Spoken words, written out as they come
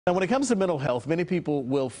Now, when it comes to mental health, many people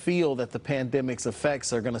will feel that the pandemic's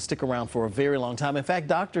effects are going to stick around for a very long time. In fact,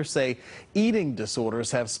 doctors say eating disorders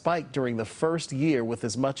have spiked during the first year with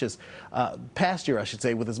as much as, past year, I should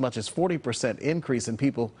say, with as much as 40% increase in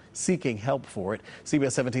people seeking help for it.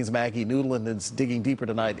 CBS 17's Maggie Newland is digging deeper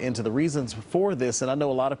tonight into the reasons for this. And I know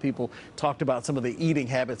a lot of people talked about some of the eating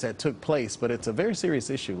habits that took place, but it's a very serious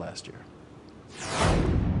issue last year.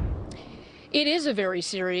 It is a very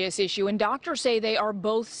serious issue, and doctors say they are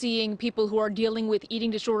both seeing people who are dealing with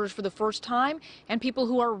eating disorders for the first time and people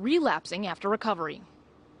who are relapsing after recovery.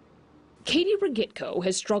 Katie Regitko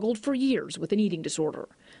has struggled for years with an eating disorder.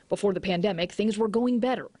 Before the pandemic, things were going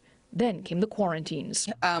better. Then came the quarantines.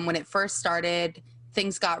 When it first started,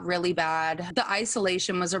 things got really bad. The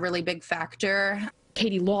isolation was a really big factor.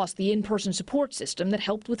 Katie lost the in-person support system that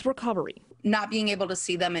helped with recovery. Not being able to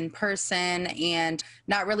see them in person and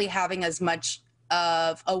not really having as much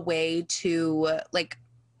of a way to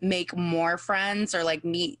make more friends or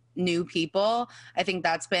meet new people. I think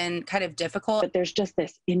that's been kind of difficult. But there's just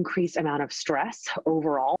this increased amount of stress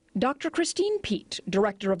overall. Dr. Christine Peet,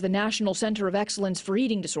 director of the National Center of Excellence for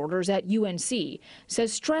Eating Disorders at UNC,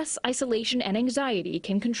 says stress, isolation, and anxiety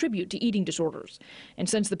can contribute to eating disorders. And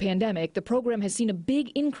since the pandemic, the program has seen a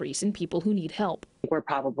big increase in people who need help. We're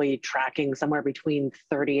probably tracking somewhere between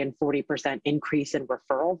 30 and 40% increase in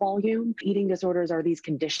referral volume. Eating disorders are these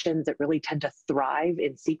conditions that really tend to thrive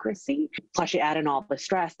in secrecy. Plus, you add in all the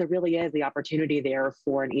stress, there really is the opportunity there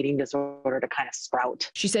for an eating disorder to kind of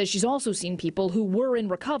sprout. She says she's also seen people who were in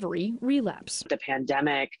recovery relapse. The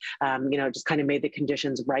pandemic, just kind of made the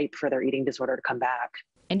conditions ripe for their eating disorder to come back.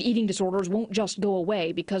 And eating disorders won't just go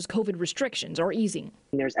away because COVID restrictions are easing.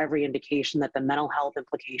 There's every indication that the mental health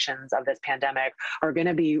implications of this pandemic are going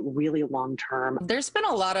to be really long-term. There's been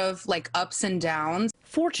a lot of ups and downs.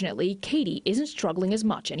 Fortunately, Katie isn't struggling as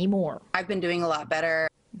much anymore. I've been doing a lot better.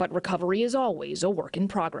 But recovery is always a work in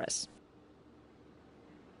progress.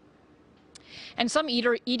 And some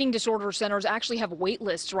eating disorder centers actually have wait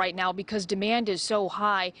lists right now because demand is so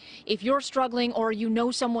high. If you're struggling or you know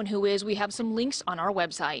someone who is, we have some links on our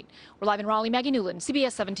website. We're live in Raleigh. Maggie Newland,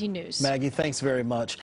 CBS 17 News. Maggie, thanks very much.